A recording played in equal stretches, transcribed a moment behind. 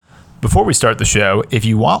Before we start the show, if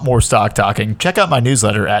you want more stock talking, check out my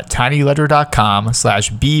newsletter at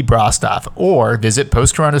tinyletter.com/bbrostov or visit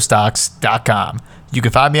postcoronastocks.com. You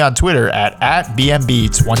can find me on Twitter at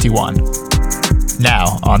BMB21.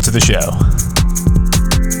 Now, on to the show.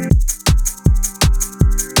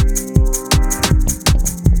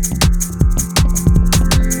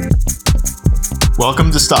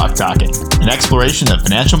 Welcome to Stock Talking, an exploration of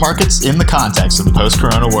financial markets in the context of the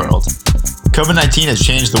post-corona world. COVID-19 has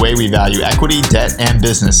changed the way we value equity, debt, and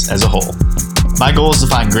business as a whole. My goal is to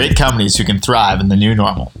find great companies who can thrive in the new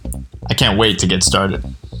normal. I can't wait to get started.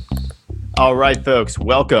 All right, folks,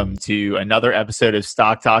 welcome to another episode of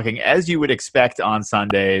Stock Talking. As you would expect on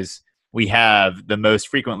Sundays, we have the most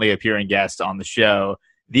frequently appearing guest on the show,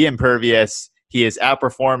 The Impervious. He is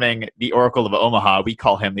outperforming the Oracle of Omaha. We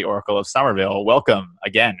call him the Oracle of Somerville. Welcome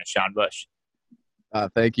again, Sean Bush.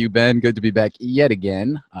 Thank you, Ben. Good to be back yet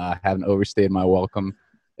again. Haven't overstayed my welcome.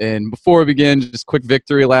 And before we begin, just quick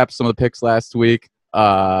victory lap. Some of the picks last week.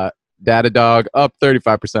 Datadog up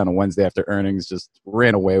 35% on Wednesday after earnings. Just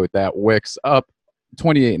ran away with that. Wix up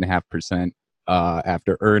 28.5%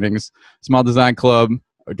 after earnings. Small Design Club,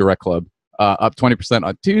 or Direct Club, up 20%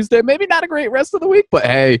 on Tuesday. Maybe not a great rest of the week, but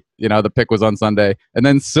hey, you know, the pick was on Sunday. And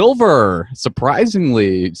then Silver,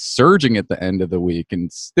 surprisingly surging at the end of the week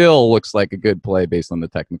and still looks like a good play based on the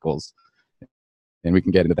technicals. And we can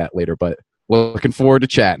get into that later, but looking forward to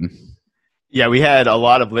chatting. Yeah, we had a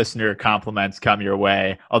lot of listener compliments come your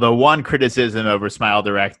way. Although one criticism over Smile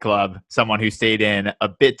Direct Club, someone who stayed in a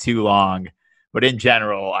bit too long. But in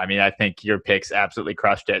general, I mean, I think your picks absolutely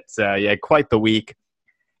crushed it. So yeah, quite the week.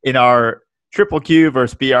 In our Triple Q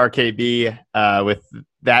versus BRKB, with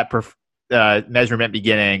that measurement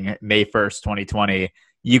beginning May 1st, 2020,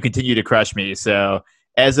 you continue to crush me. So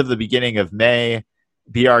as of the beginning of May,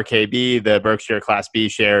 BRKB, the Berkshire Class B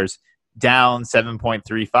shares, down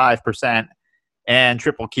 7.35%, and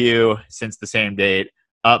Triple Q, since the same date,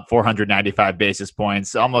 up 495 basis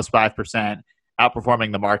points, almost 5%,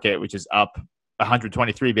 outperforming the market, which is up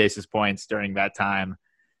 123 basis points during that time.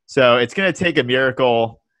 So it's going to take a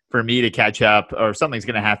miracle for me to catch up, or something's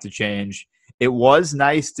going to have to change. It was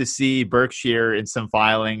nice to see Berkshire in some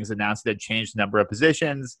filings announce that it changed the number of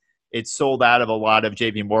positions. It sold out of a lot of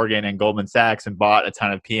JP Morgan and Goldman Sachs and bought a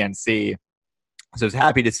ton of PNC. So I was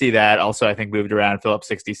happy to see that. Also, I think moved around Phillips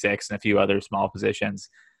 66 and a few other small positions.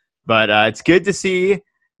 But it's good to see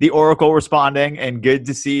the Oracle responding, and good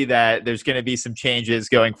to see that there's going to be some changes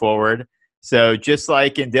going forward. So just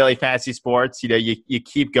like in daily fantasy sports, you know, you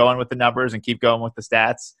keep going with the numbers and keep going with the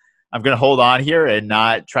stats. I'm going to hold on here and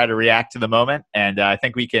not try to react to the moment. And I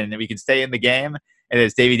think we can stay in the game. And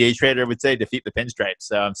as Davey Day Trader would say, defeat the pinstripes.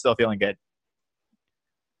 So I'm still feeling good.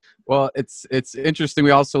 Well, it's interesting.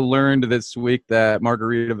 We also learned this week that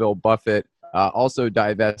Margaritaville Buffett also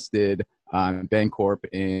divested Bancorp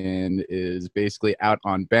and is basically out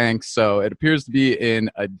on banks. So it appears to be an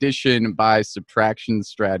addition by subtraction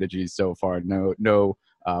strategy so far. No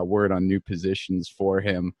word on new positions for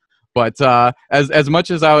him. But as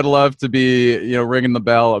much as I would love to be, you know, ringing the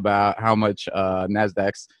bell about how much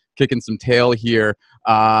Nasdaq's kicking some tail here,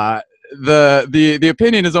 the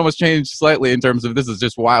opinion has almost changed slightly in terms of this is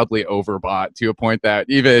just wildly overbought, to a point that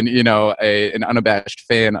even, you know, an unabashed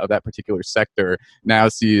fan of that particular sector now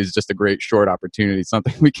sees just a great short opportunity,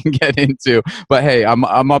 something we can get into. But hey,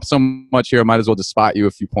 I'm up so much here, I might as well just spot you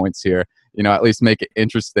a few points here, you know, at least make it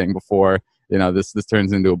interesting before, you know, this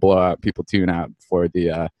turns into a blowout. People tune out before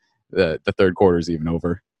the third quarter is even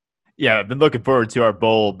over. Yeah, I've been looking forward to our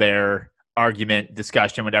bull bear argument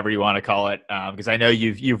discussion, whatever you want to call it, because I know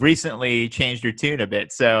you've recently changed your tune a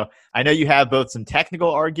bit. So I know you have both some technical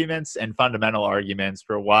arguments and fundamental arguments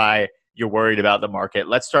for why you're worried about the market.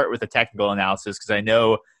 Let's start with the technical analysis, because I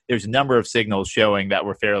know there's a number of signals showing that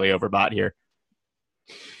we're fairly overbought here.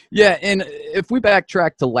 Yeah, and if we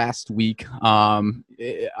backtrack to last week, I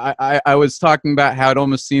was talking about how it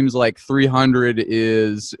almost seems like 300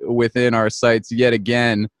 is within our sights yet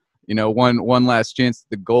again. You know, one last chance at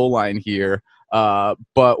the goal line here.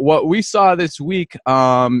 But what we saw this week,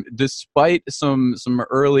 despite some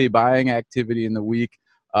early buying activity in the week,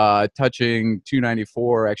 touching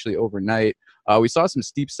 294 actually overnight, we saw some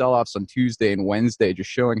steep sell-offs on Tuesday and Wednesday, just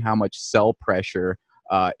showing how much sell pressure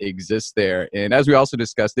exists there. And as we also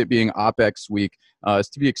discussed, it being OPEX week, it's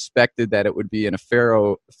to be expected that it would be in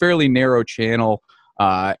a fairly narrow channel,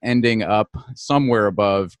 ending up somewhere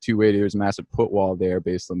above 280. There's a massive put wall there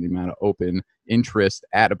based on the amount of open interest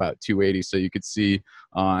at about 280. So you could see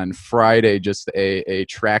on Friday just a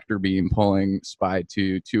tractor beam pulling SPY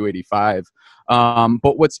to 285.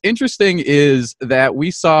 But what's interesting is that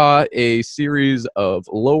we saw a series of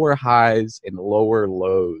lower highs and lower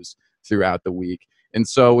lows throughout the week. And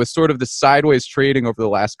so with sort of the sideways trading over the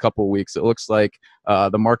last couple of weeks, it looks like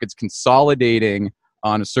the market's consolidating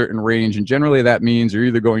on a certain range. And generally that means you're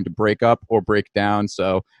either going to break up or break down.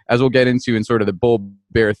 So as we'll get into in sort of the bull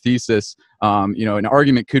bear thesis, an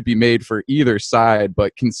argument could be made for either side,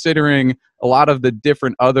 but considering a lot of the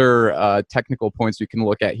different other technical points we can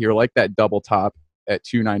look at here, like that double top at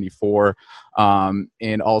 294,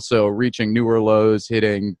 and also reaching newer lows,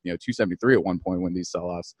 hitting 273 at one point when these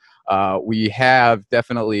sell-offs. We have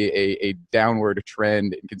definitely a downward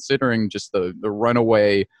trend, and considering just the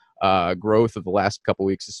runaway growth of the last couple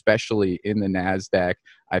weeks, especially in the NASDAQ,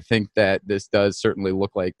 I think that this does certainly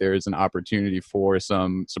look like there's an opportunity for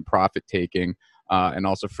some profit taking, and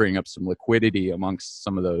also freeing up some liquidity amongst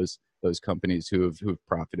some of those companies who've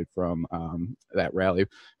profited from that rally.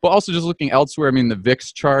 But also just looking elsewhere, I mean, the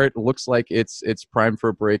VIX chart looks like it's primed for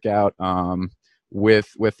a breakout,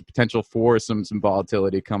 with the potential for some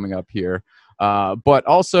volatility coming up here. But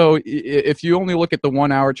also, if you only look at the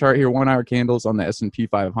 1 hour chart here, 1 hour candles on the S&P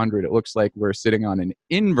 500, it looks like we're sitting on an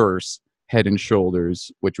inverse head and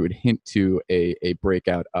shoulders, which would hint to a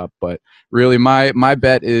breakout up. But really my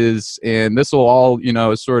bet is, and this will all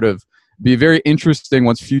sort of be very interesting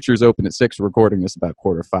once futures open at 6. We're recording this about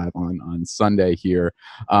 4:45 on Sunday here.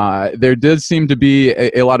 There does seem to be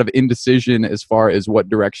a lot of indecision as far as what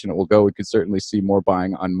direction it will go. We could certainly see more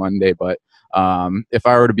buying on Monday, but if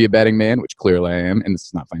I were to be a betting man, which clearly I am, and this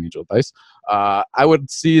is not financial advice, I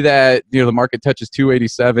would see that the market touches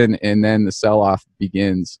 287 and then the sell-off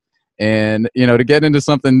begins. And to get into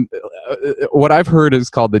something, what I've heard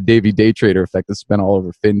is called the Davey day trader effect. This has been all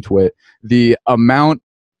over FinTwit. The amount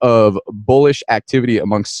of bullish activity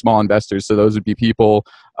amongst small investors, so those would be people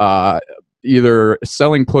either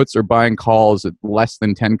selling puts or buying calls at less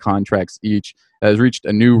than 10 contracts each, has reached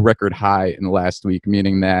a new record high in the last week,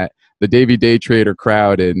 meaning that the Davey day trader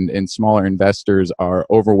crowd and smaller investors are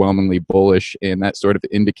overwhelmingly bullish, and that sort of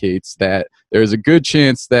indicates that there's a good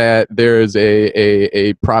chance that there is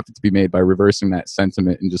a profit to be made by reversing that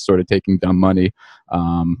sentiment and just sort of taking dumb money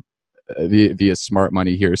via smart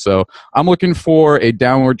money here. So I'm looking for a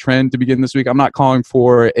downward trend to begin this week. I'm not calling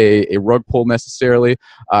for a rug pull necessarily.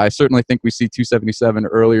 I certainly think we see 277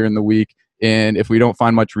 earlier in the week, and if we don't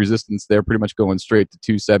find much resistance there, pretty much going straight to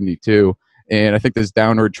 272. And I think this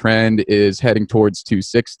downward trend is heading towards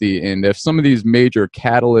 260. And if some of these major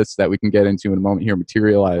catalysts that we can get into in a moment here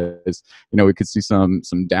materialize, we could see some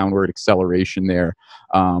downward acceleration there.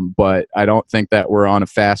 But I don't think that we're on a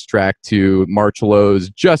fast track to March lows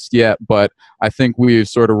just yet. But I think we've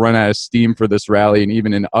sort of run out of steam for this rally. And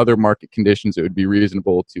even in other market conditions, it would be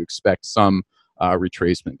reasonable to expect some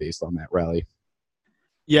retracement based on that rally.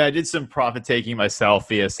 Yeah, I did some profit taking myself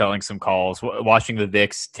via selling some calls, watching the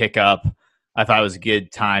VIX tick up. I thought it was a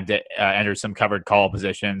good time to enter some covered call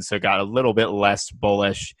positions, so got a little bit less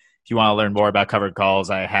bullish. If you want to learn more about covered calls,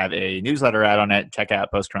 I have a newsletter out on it. Check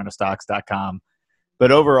out postcoronastocks.com.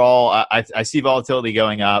 But overall, I see volatility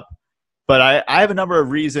going up. But I have a number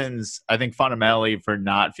of reasons, I think, fundamentally for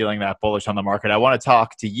not feeling that bullish on the market. I want to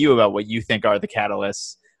talk to you about what you think are the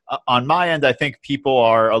catalysts. On my end, I think people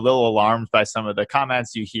are a little alarmed by some of the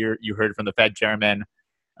comments you heard from the Fed chairman.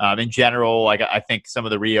 In general, I think some of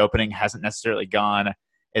the reopening hasn't necessarily gone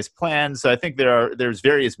as planned. So I think there's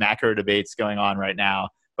various macro debates going on right now.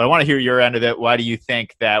 But I want to hear your end of it. Why do you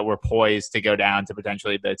think that we're poised to go down to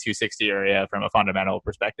potentially the 260 area from a fundamental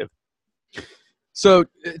perspective? So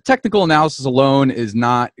technical analysis alone is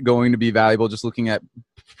not going to be valuable. Just looking at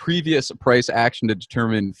previous price action to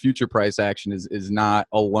determine future price action is not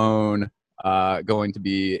alone going to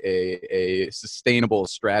be a sustainable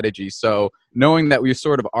strategy. So knowing that we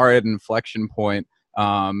sort of are at an inflection point,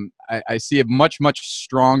 I see a much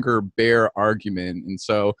stronger bear argument. And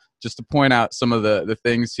so just to point out some of the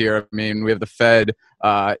things here, I mean, we have the Fed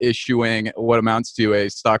issuing what amounts to a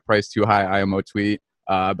stock price too high IMO tweet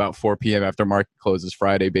about 4 p.m. after market closes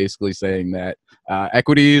Friday, basically saying that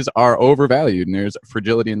equities are overvalued and there's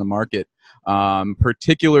fragility in the market,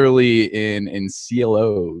 particularly in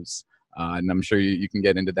CLOs. And I'm sure you can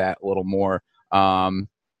get into that a little more.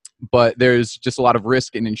 But there's just a lot of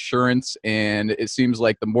risk in insurance, and it seems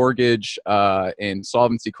like the mortgage and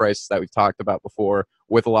solvency crisis that we've talked about before,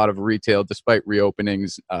 with a lot of retail, despite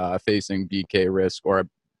reopenings, facing BK risk, or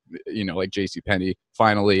like JCPenney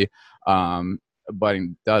finally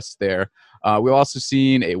butting dust there. We've also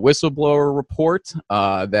seen a whistleblower report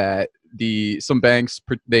that some banks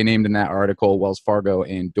they named in that article, Wells Fargo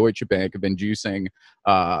and Deutsche Bank, have been juicing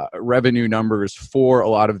revenue numbers for a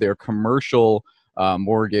lot of their commercial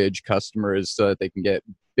mortgage customers so that they can get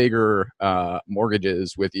bigger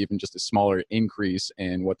mortgages with even just a smaller increase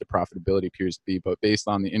in what the profitability appears to be. But based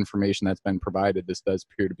on the information that's been provided, this does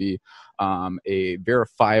appear to be a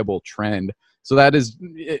verifiable trend. So that is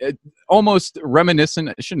almost reminiscent.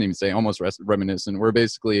 I shouldn't even say almost reminiscent. We're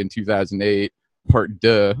basically in 2008 part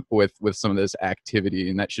deux with some of this activity,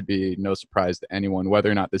 and that should be no surprise to anyone, whether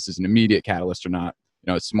or not this is an immediate catalyst or not.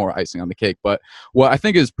 It's more icing on the cake. But what I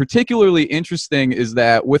think is particularly interesting is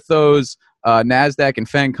that with those NASDAQ and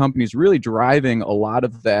FANG companies really driving a lot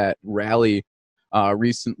of that rally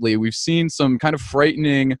recently, we've seen some kind of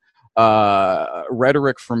frightening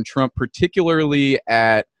rhetoric from Trump, particularly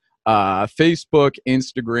at Facebook,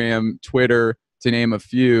 Instagram, Twitter, to name a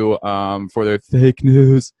few, for their fake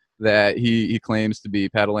news that he claims to be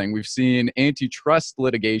peddling. We've seen antitrust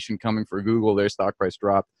litigation coming for Google. Their stock price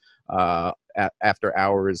dropped after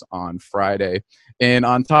hours on Friday. And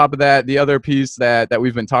on top of that, the other piece that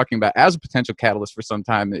we've been talking about as a potential catalyst for some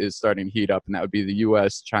time is starting to heat up, and that would be the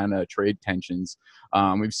U.S.-China trade tensions.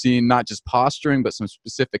 We've seen not just posturing, but some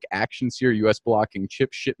specific actions here, U.S. blocking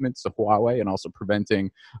chip shipments to Huawei and also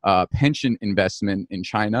preventing pension investment in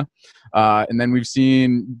China. And then we've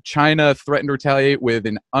seen China threaten to retaliate with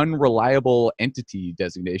an unreliable entity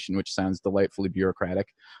designation, which sounds delightfully bureaucratic,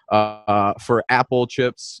 for Apple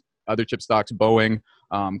chips, other chip stocks, Boeing,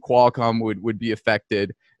 Qualcomm would be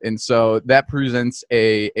affected. And so that presents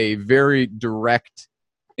a very direct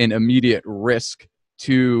and immediate risk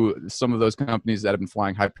to some of those companies that have been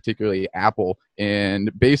flying high, particularly Apple.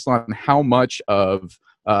 And based on how much of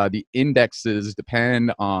the indexes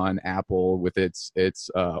depend on Apple with its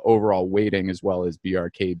overall weighting as well as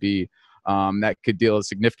BRKB, that could deal a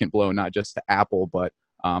significant blow not just to Apple, but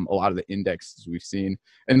a lot of the indexes we've seen.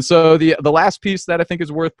 And so the last piece that I think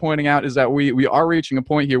is worth pointing out is that we are reaching a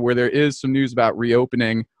point here where there is some news about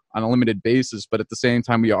reopening on a limited basis, but at the same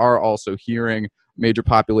time, we are also hearing major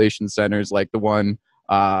population centers like the one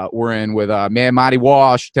we're in with Man Mighty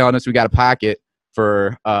Wash telling us we got a pocket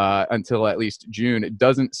for until at least June. It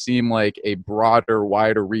doesn't seem like a broader,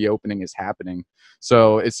 wider reopening is happening.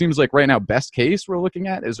 So it seems like right now, best case we're looking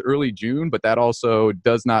at is early June, but that also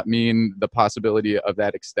does not mean the possibility of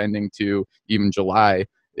that extending to even July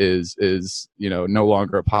is no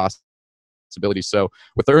longer a possibility. So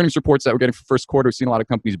with the earnings reports that we're getting for first quarter, we've seen a lot of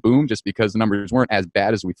companies boom just because the numbers weren't as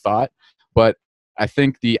bad as we thought. But I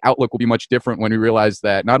think the outlook will be much different when we realize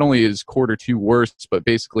that not only is quarter two worse, but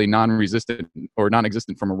basically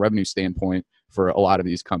non-existent from a revenue standpoint for a lot of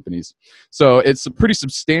these companies. So it's a pretty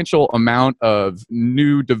substantial amount of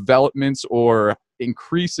new developments or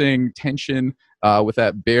increasing tension with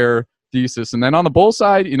that bear thesis. And then on the bull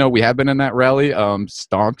side, we have been in that rally.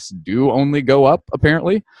 Stonks do only go up,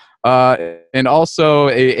 apparently. And also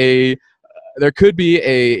there could be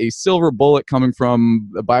a silver bullet coming from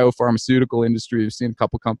the biopharmaceutical industry. We've seen a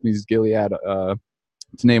couple companies, Gilead, to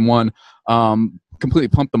name one, completely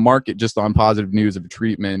pump the market just on positive news of a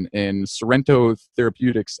treatment. And Sorrento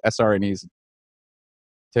Therapeutics, SRNE's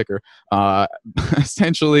ticker,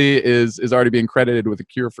 essentially is already being credited with a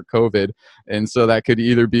cure for COVID. And so that could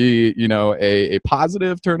either be, a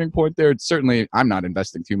positive turning point there. Certainly, I'm not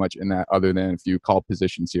investing too much in that other than a few call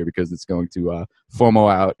positions here because it's going to FOMO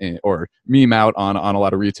out or meme out on a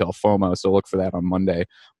lot of retail FOMO. So look for that on Monday.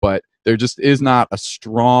 But there just is not a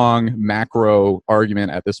strong macro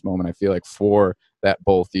argument at this moment, I feel like, for that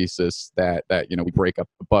bull thesis that we break up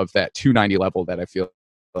above that 290 level that I feel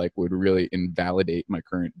like would really invalidate my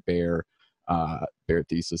current bear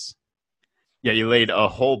thesis. Yeah, you laid a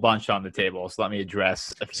whole bunch on the table, so let me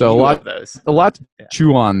address a few of those. A lot to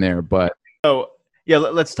chew on there, but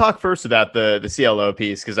let's talk first about the CLO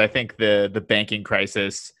piece, because I think the banking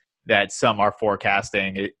crisis that some are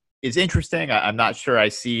forecasting is interesting. I'm not sure I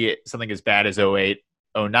see something as bad as 08,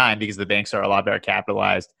 09 because the banks are a lot better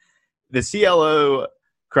capitalized. The CLO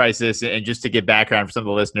crisis, and just to give background for some of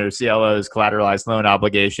the listeners, CLOs, collateralized loan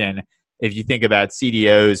obligation. If you think about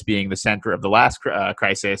CDOs being the center of the last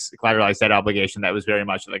crisis, collateralized debt obligation, that was very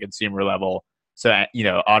much at the consumer level. So,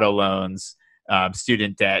 auto loans,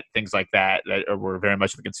 student debt, things like that were very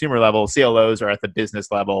much at the consumer level. CLOs are at the business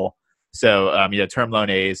level. So, term loan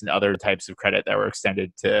A's and other types of credit that were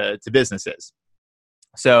extended to businesses.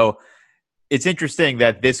 So it's interesting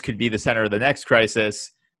that this could be the center of the next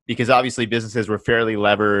crisis, because obviously businesses were fairly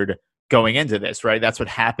levered going into this, right? That's what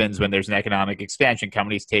happens when there's an economic expansion.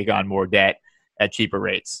 Companies take on more debt at cheaper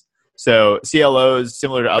rates. So CLOs,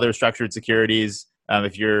 similar to other structured securities,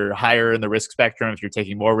 if you're higher in the risk spectrum, if you're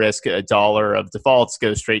taking more risk, $1 of defaults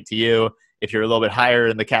goes straight to you. If you're a little bit higher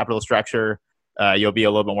in the capital structure, you'll be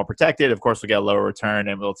a little bit more protected. Of course, we'll get a lower return,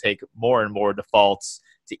 and we'll take more and more defaults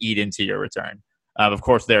to eat into your return. Of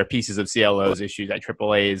course, there are pieces of CLOs issued at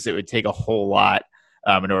AAAs. It would take a whole lot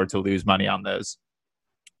in order to lose money on those.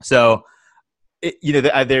 So,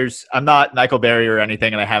 I'm not Michael Berry or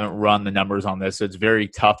anything, and I haven't run the numbers on this, so it's very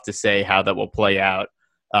tough to say how that will play out.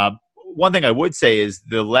 One thing I would say is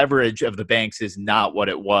the leverage of the banks is not what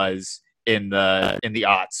it was in the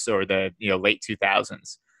aughts or the late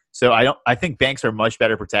 2000s. So I think banks are much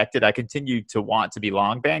better protected. I continue to want to be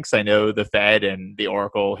long banks. I know the Fed and the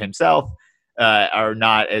Oracle himself are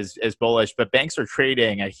not as bullish, but banks are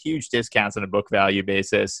trading at huge discounts on a book value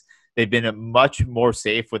basis. They've been much more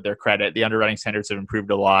safe with their credit. The underwriting standards have improved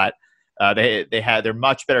a lot. They're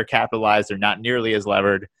much better capitalized. They're not nearly as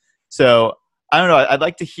levered. So I don't know. I'd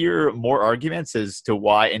like to hear more arguments as to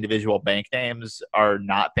why individual bank names are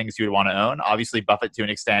not things you would want to own. Obviously, Buffett, to an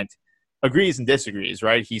extent, agrees and disagrees,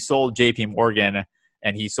 right? He sold JP Morgan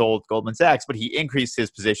and he sold Goldman Sachs, but he increased his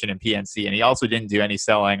position in PNC, and he also didn't do any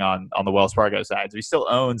selling on the Wells Fargo side. So he still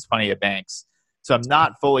owns plenty of banks. So I'm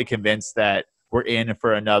not fully convinced that we're in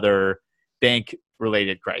for another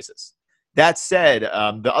bank-related crisis. That said,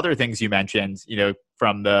 the other things you mentioned,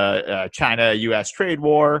 from the China-U.S. trade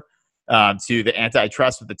war to the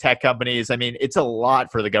antitrust with the tech companies, I mean, it's a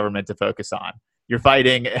lot for the government to focus on. You're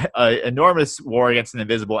fighting an enormous war against an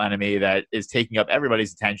invisible enemy that is taking up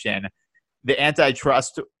everybody's attention. The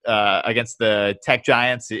antitrust against the tech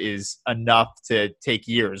giants is enough to take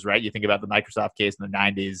years, right? You think about the Microsoft case in the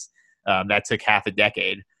 90s, that took half a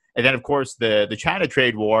decade. And then, of course, the China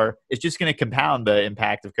trade war is just going to compound the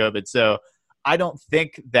impact of COVID. So I don't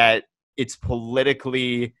think that it's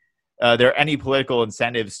politically there are any political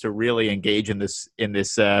incentives to really engage in this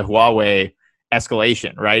Huawei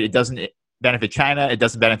escalation, right? It doesn't benefit China. It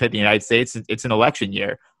doesn't benefit the United States. It's an election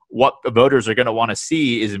year. What the voters are going to want to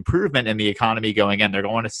see is improvement in the economy going in. They're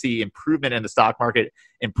going to want to see improvement in the stock market,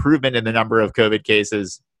 improvement in the number of COVID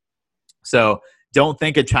cases. So don't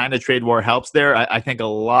think a China trade war helps there. I think a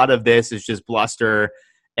lot of this is just bluster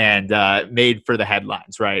and made for the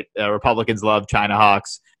headlines, right? Republicans love China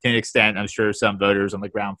hawks to an extent. I'm sure some voters on the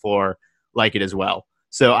ground floor like it as well.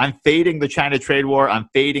 So I'm fading the China trade war. I'm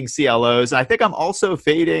fading CLOs. I think I'm also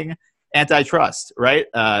fading antitrust, right?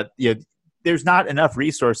 There's not enough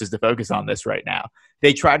resources to focus on this right now.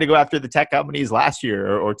 They tried to go after the tech companies last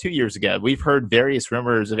year or 2 years ago. We've heard various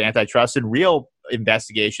rumors of antitrust and real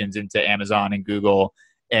investigations into Amazon and Google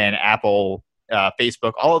and Apple,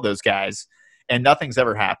 Facebook, all of those guys, and nothing's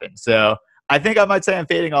ever happened. So I think I might say I'm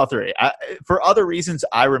fading all three. For other reasons,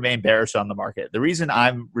 I remain bearish on the market. The reason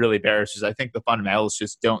I'm really bearish is I think the fundamentals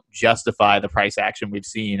just don't justify the price action we've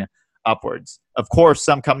seen upwards. Of course,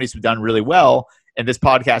 some companies have done really well, and this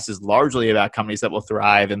podcast is largely about companies that will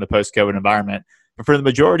thrive in the post-COVID environment. But for the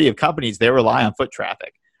majority of companies, they rely on foot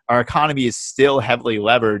traffic. Our economy is still heavily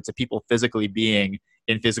levered to people physically being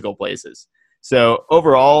in physical places. So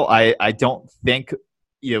overall, I don't think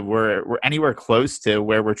we're anywhere close to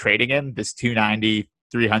where we're trading in this 290,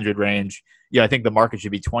 300 range. I think the market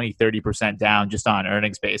should be 20, 30% down just on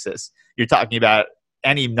earnings basis. You're talking about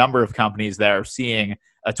any number of companies that are seeing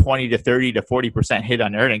a 20 to 30 to 40% hit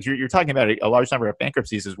on earnings. You're talking about a large number of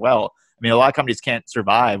bankruptcies as well. I mean, a lot of companies can't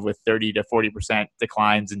survive with 30 to 40%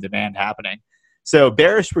 declines in demand happening. So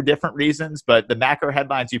bearish for different reasons, but the macro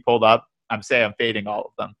headlines you pulled up, I'm fading all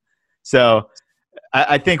of them. So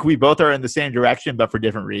I think we both are in the same direction, but for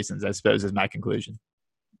different reasons, I suppose, is my conclusion.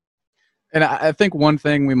 And I think one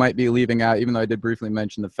thing we might be leaving out, even though I did briefly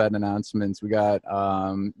mention the Fed announcements, we got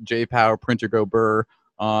Jay Powell, Printer Go Burr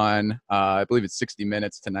on, I believe it's 60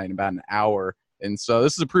 Minutes tonight, in about an hour. And so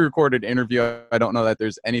this is a pre-recorded interview. I don't know that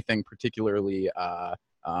there's anything particularly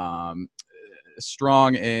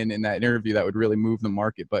strong in that interview that would really move the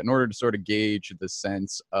market. But in order to sort of gauge the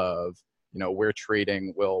sense of where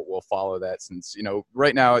trading will follow that, since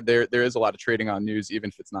right now there is a lot of trading on news, even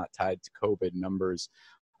if it's not tied to COVID numbers.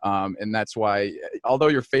 And that's why, although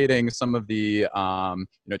you're fading some of the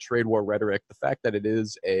trade war rhetoric, the fact that it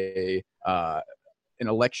is an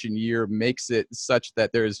election year makes it such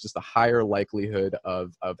that there is just a higher likelihood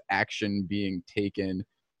of action being taken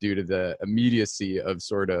due to the immediacy of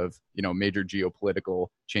sort of major geopolitical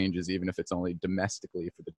changes, even if it's only domestically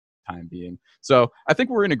for the time being. So I think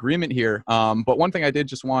we're in agreement here. But one thing I did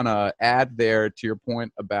just want to add there to your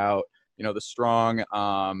point about the strong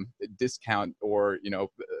discount or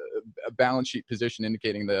a balance sheet position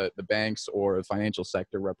indicating the banks or the financial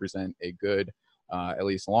sector represent a good at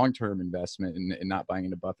least long-term investment in not buying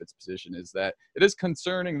into Buffett's position, is that it is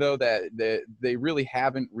concerning, though, that they really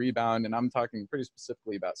haven't rebounded. And I'm talking pretty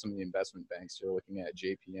specifically about some of the investment banks. You're looking at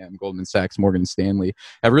JPM, Goldman Sachs, Morgan Stanley,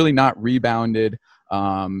 have really not rebounded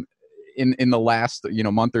in the last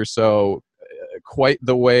month or so quite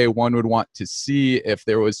the way one would want to see if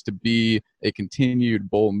there was to be a continued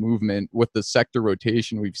bull movement with the sector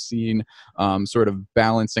rotation we've seen, sort of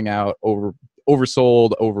balancing out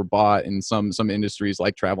oversold, overbought in some industries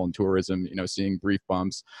like travel and tourism, seeing brief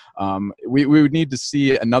bumps. We would need to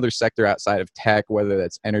see another sector outside of tech, whether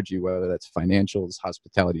that's energy, whether that's financials,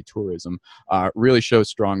 hospitality, tourism, really show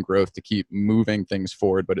strong growth to keep moving things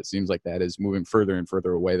forward. But it seems like that is moving further and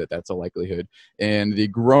further away, that's a likelihood. And the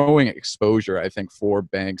growing exposure, I think, for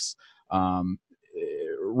banks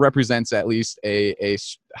represents at least a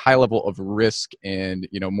high level of risk and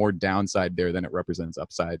more downside there than it represents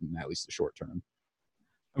upside in at least the short term.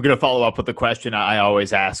 I'm going to follow up with the question I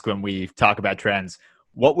always ask when we talk about trends.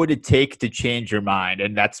 What would it take to change your mind?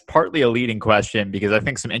 And that's partly a leading question because I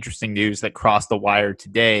think some interesting news that crossed the wire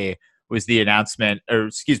today was the announcement, or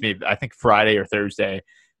excuse me, I think Friday or Thursday,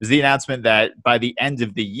 was the announcement that by the end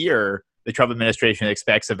of the year, the Trump administration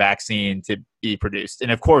expects a vaccine to be produced.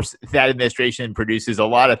 And of course, that administration produces a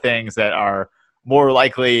lot of things that are more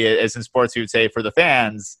likely, as in sports, we would say, for the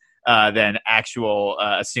fans than actual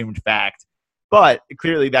assumed fact. But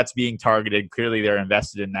clearly that's being targeted. Clearly they're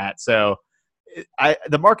invested in that. So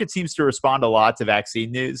the market seems to respond a lot to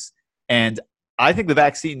vaccine news. And I think the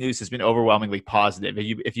vaccine news has been overwhelmingly positive.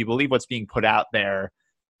 If you believe what's being put out there,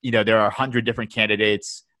 there are 100 different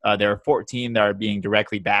candidates. There are 14 that are being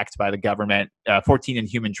directly backed by the government, 14 in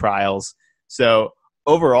human trials. So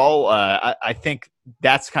overall, I think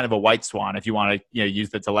that's kind of a white swan if you want to use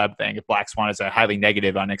the Taleb thing. If black swan is a highly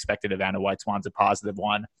negative, unexpected event, a white swan's a positive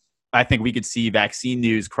one. I think we could see vaccine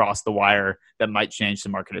news cross the wire that might change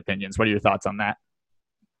some market opinions. What are your thoughts on that?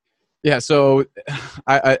 Yeah, so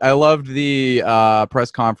I loved the press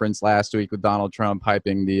conference last week with Donald Trump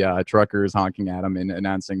hyping the truckers honking at him and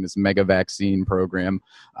announcing this mega vaccine program.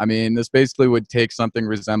 I mean, this basically would take something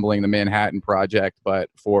resembling the Manhattan Project, but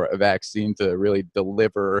for a vaccine to really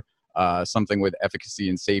deliver something with efficacy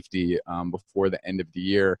and safety before the end of the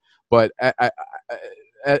year. But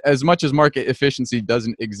as much as market efficiency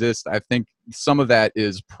doesn't exist, I think some of that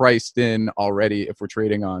is priced in already if we're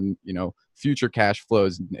trading on, future cash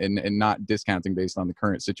flows and not discounting based on the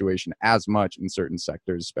current situation as much in certain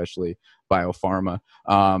sectors, especially biopharma.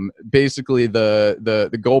 Basically, the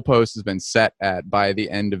goalpost has been set at by the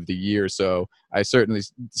end of the year. So I certainly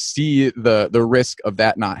see the risk of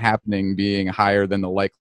that not happening being higher than the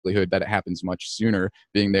likelihood that it happens much sooner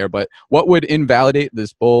being there. But what would invalidate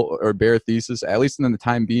this bull or bear thesis, at least in the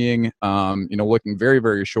time being, looking very,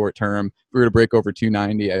 very short term, if we were to break over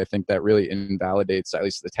 290, I think that really invalidates at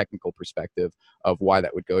least the technical perspective of why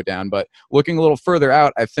that would go down. But looking a little further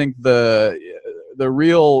out, I think the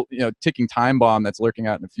real ticking time bomb that's lurking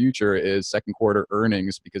out in the future is second quarter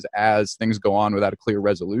earnings, because as things go on without a clear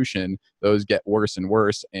resolution, those get worse and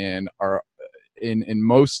worse and are in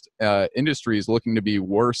most industries looking to be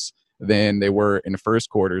worse than they were in the first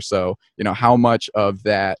quarter. So, how much of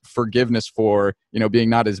that forgiveness for, being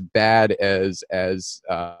not as bad as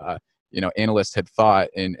analysts had thought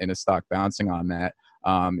in a stock bouncing on that,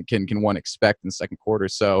 can one expect in the second quarter?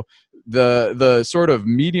 So the sort of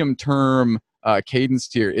medium term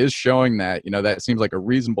cadence here is showing that, that seems like a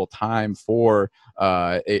reasonable time for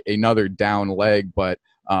another down leg, but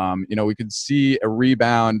we could see a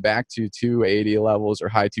rebound back to 280 levels or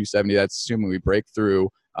high 270. That's assuming we break through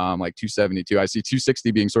like 272. I see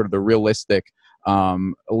 260 being sort of the realistic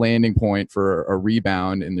landing point for a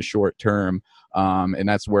rebound in the short term. And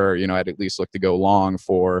that's where, I'd at least look to go long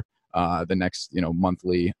for the next,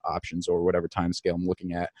 monthly options or whatever time scale I'm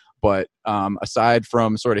looking at. But aside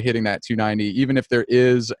from sort of hitting that 290, even if there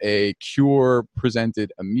is a cure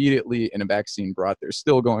presented immediately and a vaccine brought, there's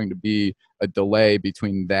still going to be a delay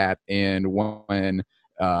between that and when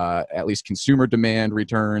at least consumer demand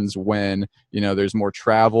returns, when there's more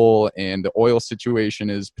travel and the oil situation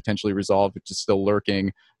is potentially resolved, which is still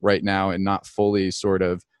lurking right now and not fully sort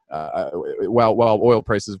of while oil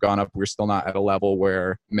prices have gone up, we're still not at a level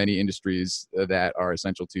where many industries that are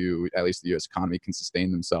essential to at least the U.S. economy can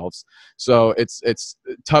sustain themselves. So it's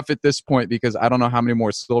tough at this point because I don't know how many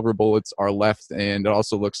more silver bullets are left, and it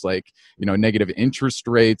also looks like negative interest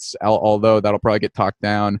rates, although that'll probably get talked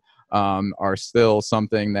down, are still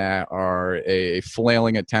something that are a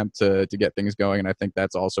flailing attempt to get things going. And I think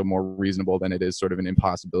that's also more reasonable than it is sort of an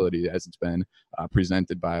impossibility as it's been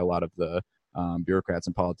presented by a lot of the bureaucrats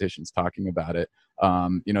and politicians talking about it.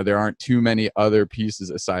 There aren't too many other pieces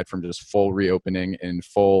aside from just full reopening and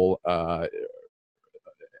full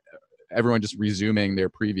everyone just resuming their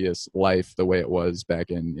previous life the way it was back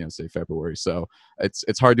in say February. So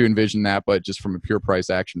it's hard to envision that, but just from a pure price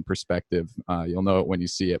action perspective, you'll know it when you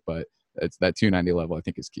see it. But it's that 290 level I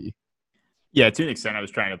think is key. Yeah, to an extent, I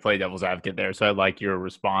was trying to play devil's advocate there, so I like your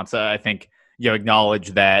response. I think you acknowledge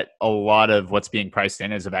that a lot of what's being priced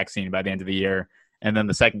in is a vaccine by the end of the year, and then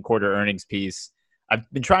the second quarter earnings piece.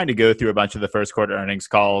 I've been trying to go through a bunch of the first quarter earnings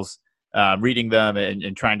calls, reading them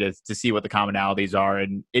and trying to see what the commonalities are,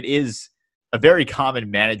 and it is a very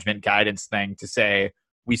common management guidance thing to say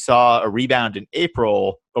we saw a rebound in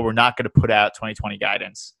April, but we're not going to put out 2020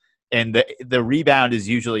 guidance. And the rebound is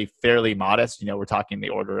usually fairly modest. We're talking the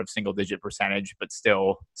order of single digit percentage, but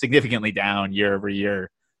still significantly down year over year.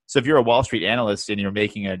 So if you're a Wall Street analyst and you're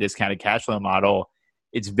making a discounted cash flow model,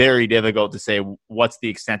 it's very difficult to say what's the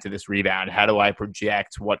extent of this rebound. How do I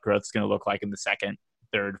project what growth is going to look like in the second,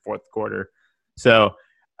 third, fourth quarter? So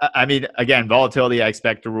I mean, again, volatility I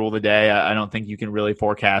expect to rule the day. I don't think you can really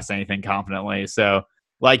forecast anything confidently. So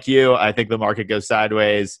like you, I think the market goes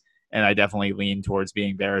sideways, and I definitely lean towards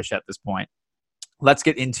being bearish at this point. Let's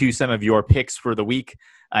get into some of your picks for the week.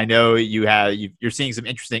 I know you're seeing some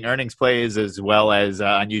interesting earnings plays as well as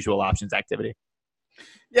unusual options activity.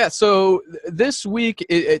 Yeah, so this week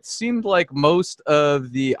it seemed like most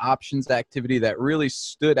of the options activity that really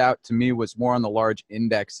stood out to me was more on the large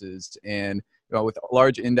indexes. And with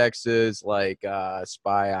large indexes like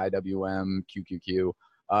SPY, IWM, QQQ,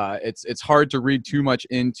 it's hard to read too much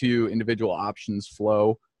into individual options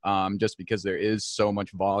flow. Just because there is so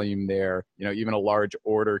much volume there. Even a large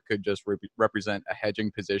order could just represent a hedging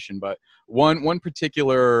position. But one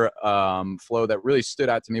particular flow that really stood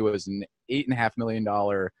out to me was an $8.5 million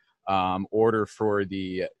order for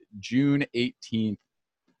the June 18th,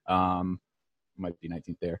 might be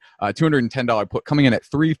 19th there, $210 put coming in at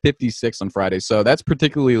 $356 on Friday. So that's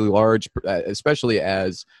particularly large, especially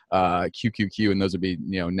as QQQ, and those would be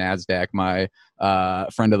NASDAQ, my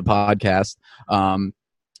friend of the podcast.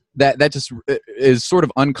 That just is sort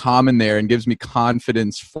of uncommon there and gives me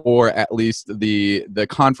confidence for at least the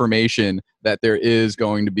confirmation that there is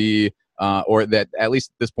going to be, or that at least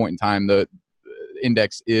at this point in time, the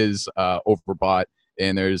index is overbought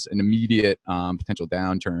and there's an immediate potential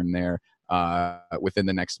downturn there within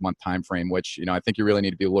the next month time frame, which I think you really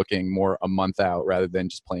need to be looking more a month out rather than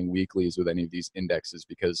just playing weeklies with any of these indexes,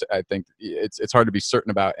 because I think it's hard to be certain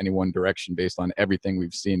about any one direction based on everything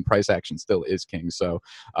we've seen. Price action still is king, so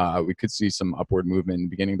we could see some upward movement in the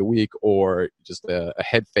beginning of the week, or just a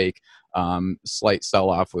head fake, slight sell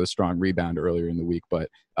off with a strong rebound earlier in the week. But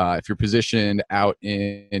if you're positioned out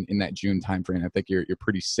in that June timeframe, I think you're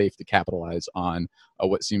pretty safe to capitalize on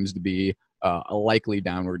what seems to be a likely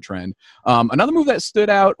downward trend. Another move that stood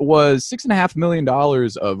out was $6.5 million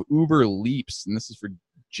of Uber Leaps, and this is for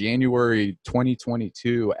January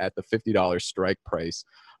 2022 at the $50 strike price.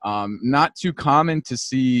 Not too common to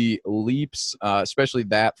see leaps, especially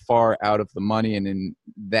that far out of the money and in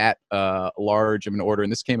that large of an order.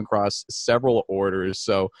 And this came across several orders.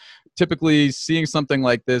 So typically seeing something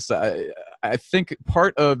like this, I think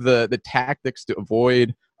part of the tactics to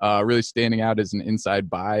avoid really standing out as an inside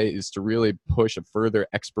buy is to really push a further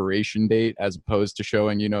expiration date, as opposed to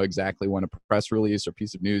showing exactly when a press release or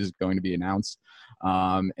piece of news is going to be announced.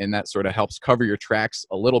 And that sort of helps cover your tracks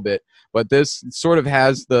a little bit. But this sort of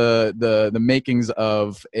has the makings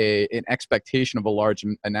of an expectation of a large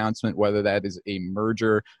announcement, whether that is a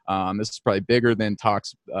merger. This is probably bigger than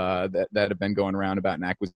talks that have been going around about an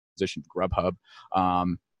acquisition of Grubhub.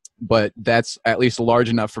 But that's at least large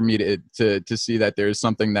enough for me to see that there's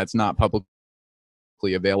something that's not publicly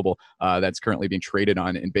available that's currently being traded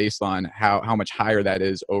on, and based on how much higher that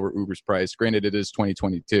is over Uber's price. Granted, it is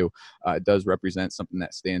 2022. It does represent something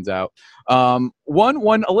that stands out.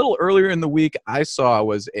 One a little earlier in the week I saw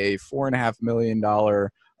was a $4.5 million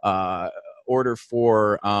order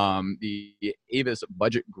for the Avis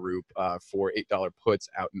Budget Group for $8 puts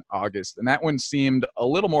out in August. And that one seemed a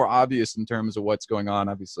little more obvious in terms of what's going on.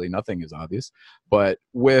 Obviously, nothing is obvious. But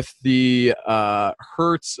with the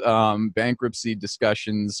Hertz bankruptcy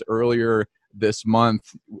discussions earlier this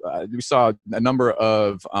month, we saw a number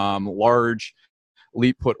of large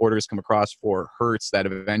leap put orders come across for Hertz that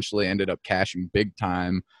eventually ended up cashing big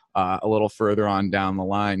time a little further on down the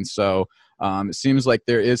line. So it seems like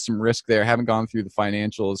there is some risk there. Haven't gone through the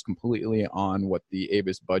financials completely on what the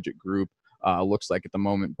Avis Budget Group looks like at the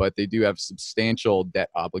moment, but they do have substantial debt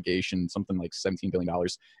obligation, something like $17 billion.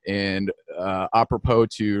 And apropos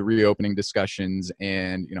to reopening discussions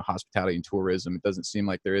and hospitality and tourism, it doesn't seem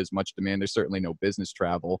like there is much demand. There's certainly no business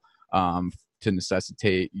travel to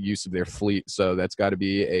necessitate use of their fleet. So that's got to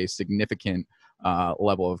be a significant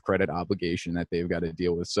level of credit obligation that they've got to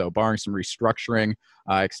deal with. So barring some restructuring,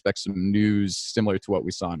 I expect some news similar to what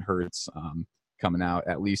we saw in Hertz coming out,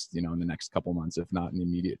 at least, in the next couple months, if not in the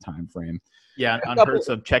immediate time frame. Yeah, on Hertz,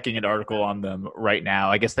 I'm checking an article on them right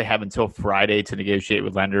now. I guess they have until Friday to negotiate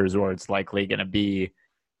with lenders, or it's likely going to be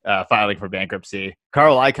filing for bankruptcy.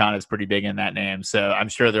 Carl Icahn is pretty big in that name, so I'm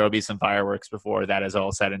sure there will be some fireworks before that is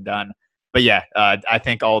all said and done. But yeah, I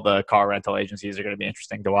think all the car rental agencies are going to be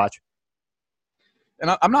interesting to watch.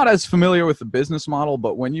 And I'm not as familiar with the business model,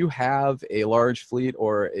 but when you have a large fleet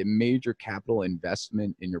or a major capital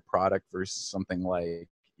investment in your product versus something like,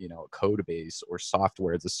 a code base or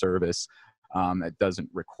software as a service that doesn't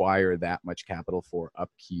require that much capital for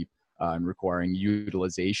upkeep and requiring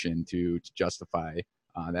utilization to justify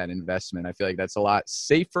that investment, I feel like that's a lot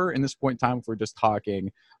safer in this point in time if we're just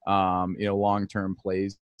talking, long-term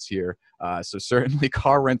plays here. So certainly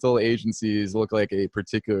car rental agencies look like a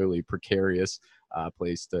particularly precarious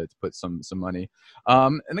place to put some money.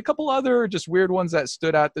 And a couple other just weird ones that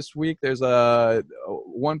stood out this week. There's a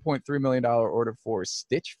 $1.3 million order for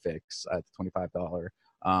Stitch Fix at the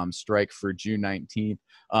 $25 strike for June 19th.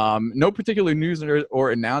 No particular news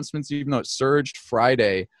or announcements, even though it surged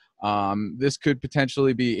Friday. This could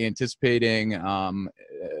potentially be anticipating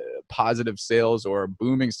positive sales or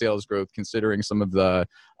booming sales growth, considering some of the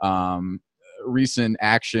recent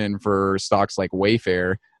action for stocks like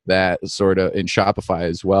Wayfair that sort of in Shopify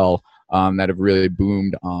as well, that have really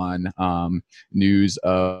boomed on news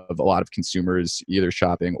of a lot of consumers either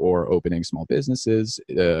shopping or opening small businesses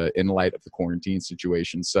in light of the quarantine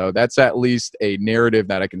situation. So that's at least a narrative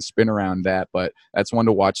that I can spin around that, but that's one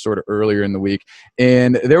to watch sort of earlier in the week.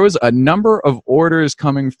 And there was a number of orders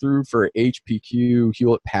coming through for HPQ,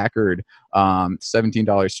 Hewlett Packard,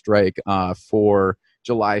 $17 strike for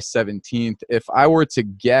July 17th. If I were to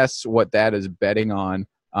guess what that is betting on,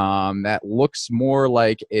 that looks more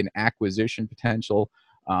like an acquisition potential.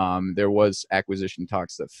 There was acquisition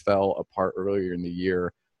talks that fell apart earlier in the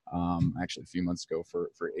year, actually a few months ago for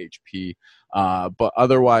HP. But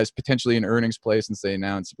otherwise, potentially an earnings play since they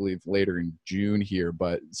announced, I believe, later in June here.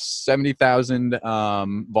 But 70,000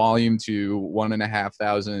 volume to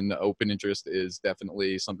 1,500 open interest is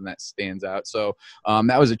definitely something that stands out. So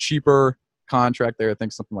that was a cheaper contract there. I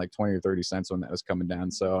think something like 20 or 30 cents when that was coming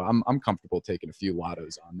down. So I'm comfortable taking a few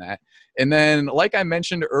lottos on that. And then, like I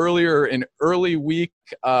mentioned earlier, an early week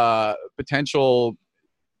potential,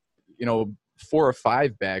 4 or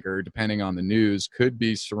 5 bagger, depending on the news, could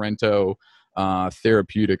be Sorrento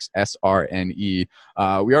Therapeutics, SRNE.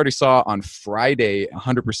 We already saw on Friday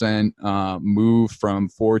 100% move from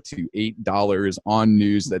 $4 to $8 on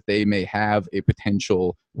news that they may have a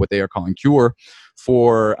potential, what they are calling cure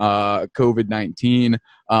for COVID-19.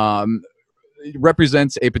 It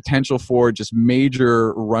represents a potential for just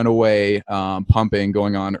major runaway pumping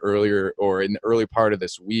going on earlier or in the early part of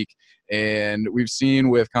this week. And we've seen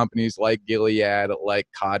with companies like Gilead, like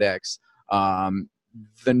Codex,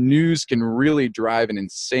 the news can really drive an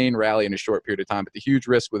insane rally in a short period of time. But the huge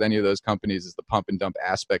risk with any of those companies is the pump and dump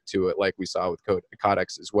aspect to it, like we saw with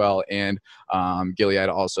Codex as well. And Gilead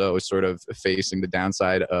also is sort of facing the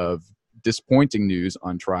downside of disappointing news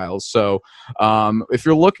on trials. So if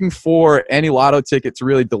you're looking for any lotto ticket to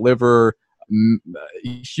really deliver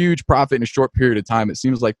huge profit in a short period of time, it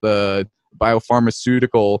seems like the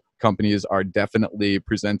biopharmaceutical companies are definitely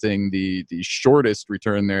presenting the shortest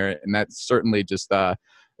return there, and that's certainly just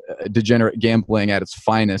degenerate gambling at its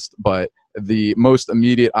finest. But the most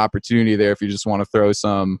immediate opportunity there, if you just want to throw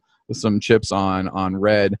some chips on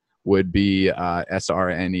red, would be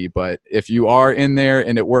SRNE. But if you are in there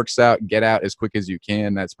and it works out, get out as quick as you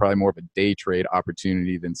can. That's probably more of a day trade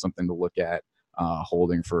opportunity than something to look at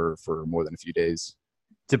holding for more than a few days.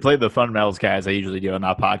 To play the fundamentals, guys, I usually do on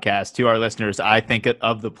that podcast. To our listeners, I think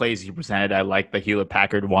of the plays you presented, I like the Hewlett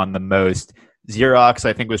Packard one the most. Xerox,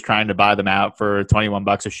 I think, was trying to buy them out for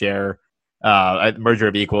 $21 a share. Merger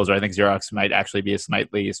of equals, or I think Xerox might actually be a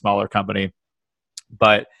slightly smaller company.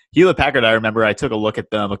 But Hewlett Packard, I remember I took a look at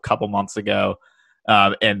them a couple months ago,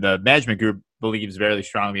 and the management group believes very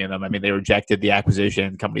strongly in them. I mean, they rejected the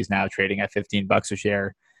acquisition. The company's now trading at $15 a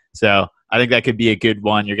share. So I think that could be a good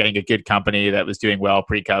one. You're getting a good company that was doing well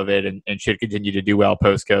pre-COVID and should continue to do well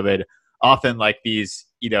post-COVID. Often like these,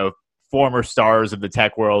 former stars of the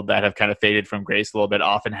tech world that have kind of faded from grace a little bit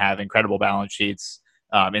often have incredible balance sheets,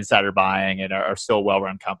 insider buying, and are still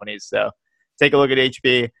well-run companies. So take a look at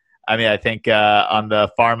HB. I mean, I think on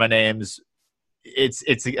the pharma names, it's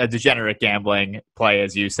a degenerate gambling play,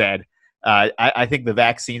 as you said. I think the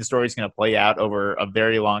vaccine story is going to play out over a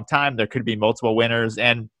very long time. There could be multiple winners,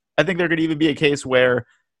 and I think there could even be a case where,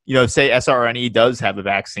 say SRNE does have a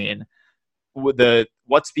vaccine.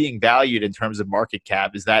 What's being valued in terms of market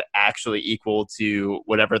cap, is that actually equal to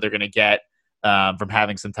whatever they're going to get from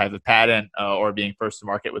having some type of patent or being first to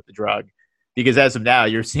market with the drug. Because as of now,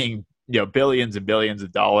 you're seeing billions and billions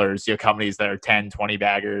of dollars, companies that are 10, 20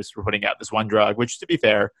 baggers for putting out this one drug, which, to be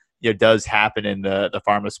fair, does happen in the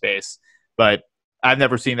pharma space. But I've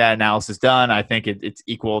never seen that analysis done. I think it's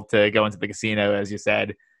equal to go into the casino, as you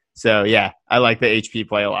said. So, yeah, I like the HP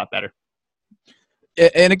play a lot better.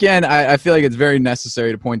 And again, I feel like it's very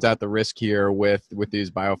necessary to point out the risk here with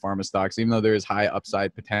these biopharma stocks, even though there is high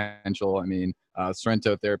upside potential. I mean,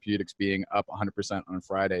 Sorrento Therapeutics being up 100% on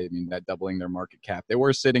Friday, I mean, that doubling their market cap. They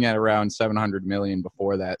were sitting at around 700 million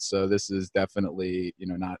before that. So this is definitely,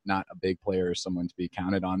 not a big player or someone to be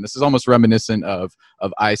counted on. This is almost reminiscent of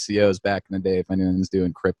ICOs back in the day, if anyone's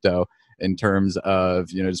doing crypto, in terms of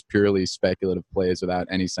just purely speculative plays without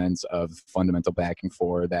any sense of fundamental backing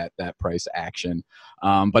for that price action.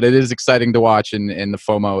 But it is exciting to watch, and the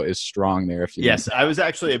FOMO is strong there. Yes, I was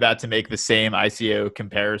actually about to make the same ICO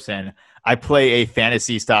comparison. I play a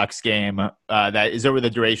fantasy stocks game that is over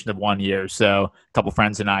the duration of 1 year. So a couple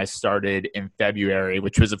friends and I started in February,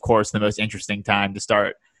 which was, of course, the most interesting time to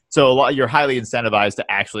start. So you're highly incentivized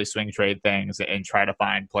to actually swing trade things and try to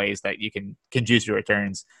find plays that you can juice your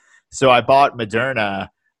returns. So I bought Moderna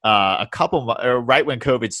right when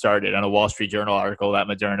COVID started, on a Wall Street Journal article that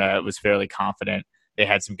Moderna was fairly confident they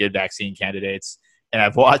had some good vaccine candidates. And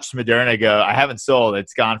I've watched Moderna go. I haven't sold.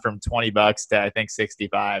 It's gone from $20 to, I think,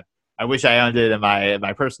 65. I wish I owned it in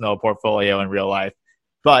my personal portfolio in real life,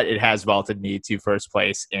 but it has vaulted me to first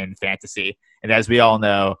place in fantasy. And as we all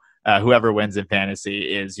know, whoever wins in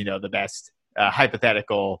fantasy is, the best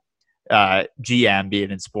hypothetical GM, be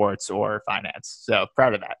it in sports or finance. So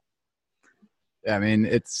proud of that. I mean,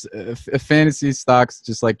 it's fantasy stocks,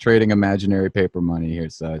 just like trading imaginary paper money here.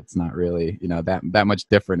 So it's not really, that much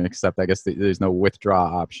different, except I guess there's no withdraw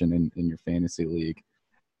option in your fantasy league.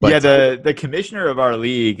 But yeah, the commissioner of our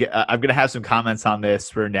league, I'm going to have some comments on this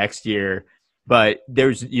for next year, but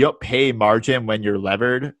you don't pay margin when you're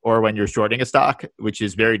levered or when you're shorting a stock, which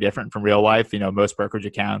is very different from real life. Most brokerage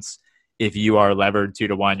accounts, if you are levered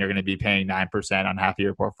 2-to-1, you're going to be paying 9% on half of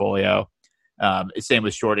your portfolio. Same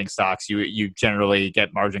with shorting stocks. You generally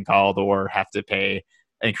get margin called or have to pay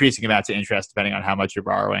increasing amounts of interest depending on how much you're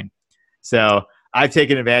borrowing. So I've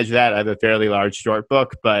taken advantage of that. I have a fairly large short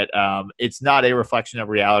book, but it's not a reflection of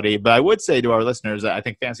reality. But I would say to our listeners that I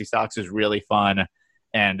think fantasy stocks is really fun,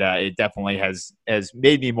 and it definitely has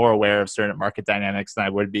made me more aware of certain market dynamics than I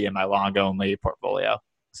would be in my long-only portfolio.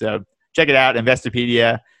 So check it out.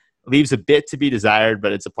 Investopedia leaves a bit to be desired,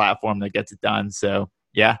 but it's a platform that gets it done. So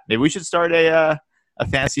yeah, maybe we should start a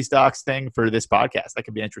fantasy stocks thing for this podcast. That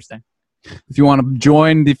could be interesting. If you want to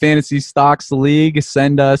join the Fantasy Stocks League,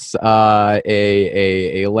 send us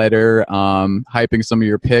a letter hyping some of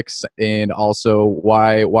your picks and also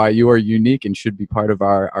why you are unique and should be part of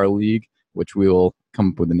our league, which we will come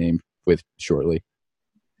up with a name with shortly.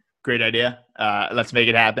 Great idea. Let's make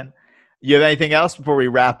it happen. You have anything else before we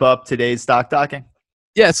wrap up today's Stock Talking?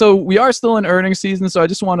 Yeah, so we are still in earnings season, so I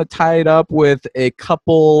just want to tie it up with a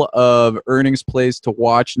couple of earnings plays to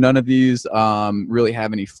watch. None of these really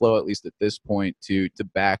have any flow, at least at this point, to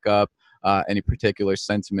back up any particular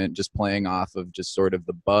sentiment, just playing off of just sort of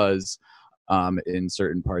the buzz in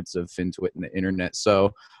certain parts of FinTwit and the internet.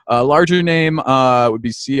 So a larger name would be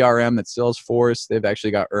CRM, that's Salesforce. They've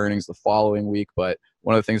actually got earnings the following week, but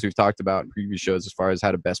one of the things we've talked about in previous shows as far as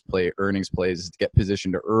how to best play earnings plays is to get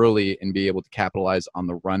positioned early and be able to capitalize on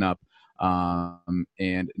the run-up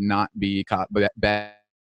and not be caught bag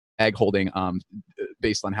holding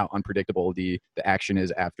based on how unpredictable the action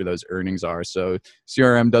is after those earnings are. So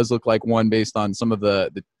CRM does look like one based on some of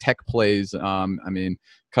the tech plays. I mean,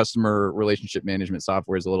 customer relationship management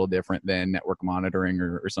software is a little different than network monitoring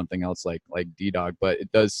or something else like DDoG, but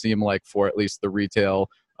it does seem like for at least the retail,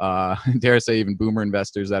 dare I say even boomer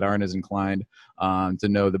investors that aren't as inclined to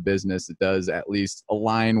know the business, it does at least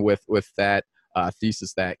align with that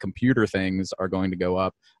thesis that computer things are going to go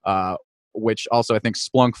up, which also I think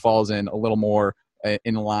Splunk falls in a little more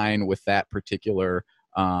in line with that particular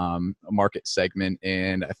market segment.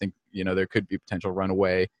 And I think, there could be potential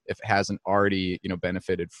runaway if it hasn't already,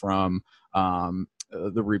 benefited from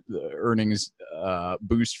the earnings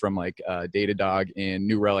boost from like Datadog and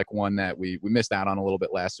New Relic, one that we missed out on a little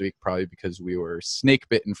bit last week, probably because we were snake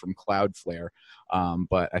bitten from Cloudflare.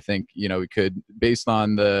 But I think, we could, based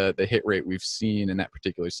on the hit rate we've seen in that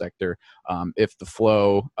particular sector, if the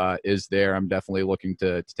flow is there, I'm definitely looking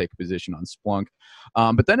to take a position on Splunk.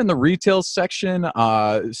 But then in the retail section,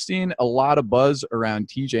 seeing a lot of buzz around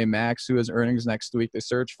TJ Maxx, who has earnings next week. They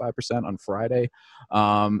surged 5% on Friday.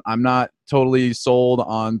 I'm not totally sold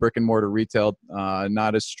on brick and mortar retail,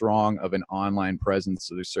 not as strong of an online presence.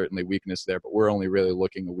 So there's certainly weakness there, but we're only really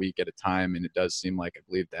looking a week at a time. And it does seem like, I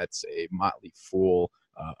believe that's a Motley Fool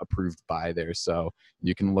approved buy there. So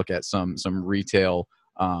you can look at some retail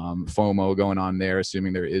FOMO going on there,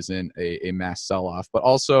 assuming there isn't a mass sell-off. But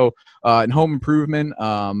also in home improvement,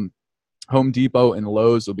 Home Depot and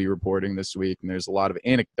Lowe's will be reporting this week, and there's a lot of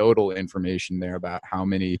anecdotal information there about how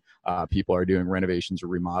many people are doing renovations or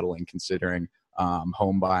remodeling, considering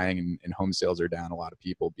home buying and home sales are down. A lot of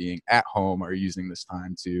people being at home are using this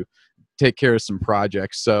time to take care of some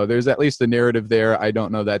projects. So there's at least a narrative there. I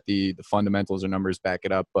don't know that the fundamentals or numbers back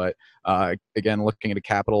it up, but again, looking to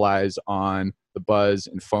capitalize on the buzz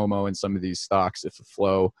and FOMO in some of these stocks if the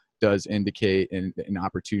flow does indicate an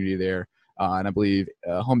opportunity there. And I believe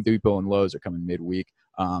Home Depot and Lowe's are coming midweek.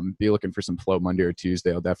 Be looking for some flow Monday or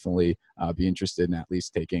Tuesday. I'll definitely be interested in at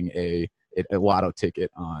least taking a lotto ticket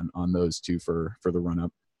on those two for the run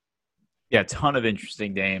up. Yeah, a ton of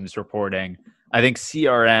interesting names reporting. I think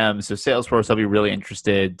CRM, so Salesforce, I'll be really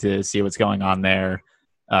interested to see what's going on there.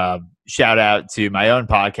 Shout out to my own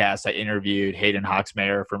podcast. I interviewed Hayden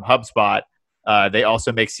Hawksmeyer from HubSpot. They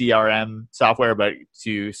also make CRM software, but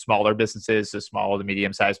to smaller businesses, so small to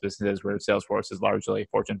medium-sized businesses, where Salesforce is largely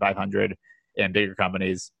Fortune 500 and bigger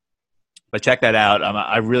companies. But check that out.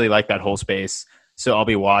 I really like that whole space. So I'll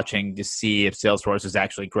be watching to see if Salesforce has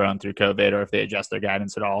actually grown through COVID or if they adjust their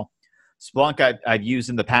guidance at all. Splunk I've used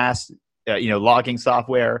in the past, logging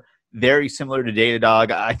software, very similar to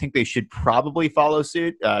Datadog. I think they should probably follow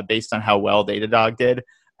suit based on how well Datadog did.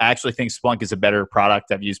 I actually think Splunk is a better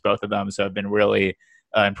product. I've used both of them, so I've been really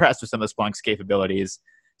impressed with some of Splunk's capabilities.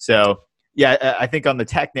 So, yeah, I think on the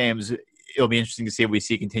tech names, it'll be interesting to see if we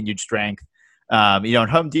see continued strength. In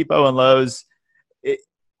Home Depot and Lowe's,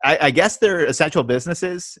 I guess they're essential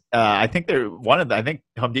businesses. I think I think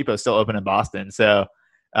Home Depot is still open in Boston. So,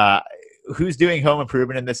 who's doing home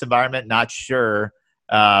improvement in this environment? Not sure.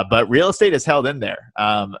 But real estate is held in there.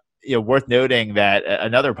 Worth noting that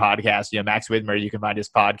another podcast, Max Widmer, you can find his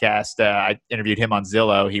podcast. I interviewed him on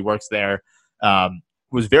Zillow. He works there.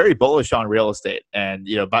 Was very bullish on real estate, and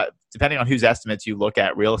but depending on whose estimates you look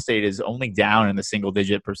at, real estate is only down in the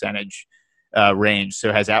single-digit percentage range,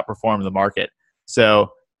 so has outperformed the market.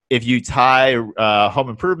 So if you tie home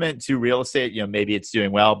improvement to real estate, maybe it's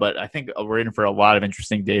doing well. But I think we're in for a lot of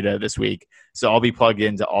interesting data this week. So I'll be plugged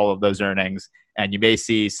into all of those earnings. And you may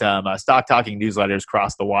see some Stock Talking newsletters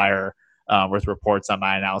cross the wire with reports on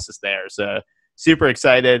my analysis there. So super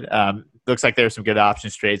excited. Looks like there's some good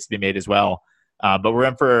option trades to be made as well. But we're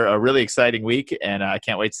in for a really exciting week, and I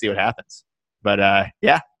can't wait to see what happens. But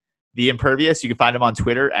The Impervious, you can find him on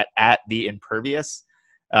Twitter at The Impervious.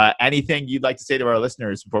 Anything you'd like to say to our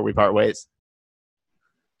listeners before we part ways?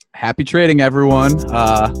 Happy trading, everyone.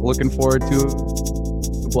 Looking forward to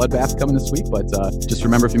bloodbath coming this week, but just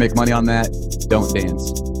remember, if you make money on that, don't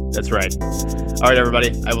dance. That's right. All right,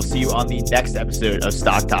 everybody. I will see you on the next episode of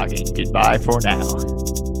Stock Talking. Goodbye for now.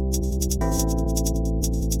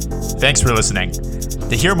 Thanks for listening.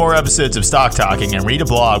 To hear more episodes of Stock Talking and read a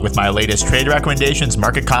blog with my latest trade recommendations,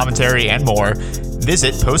 market commentary, and more,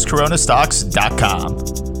 visit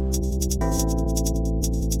postcoronastocks.com.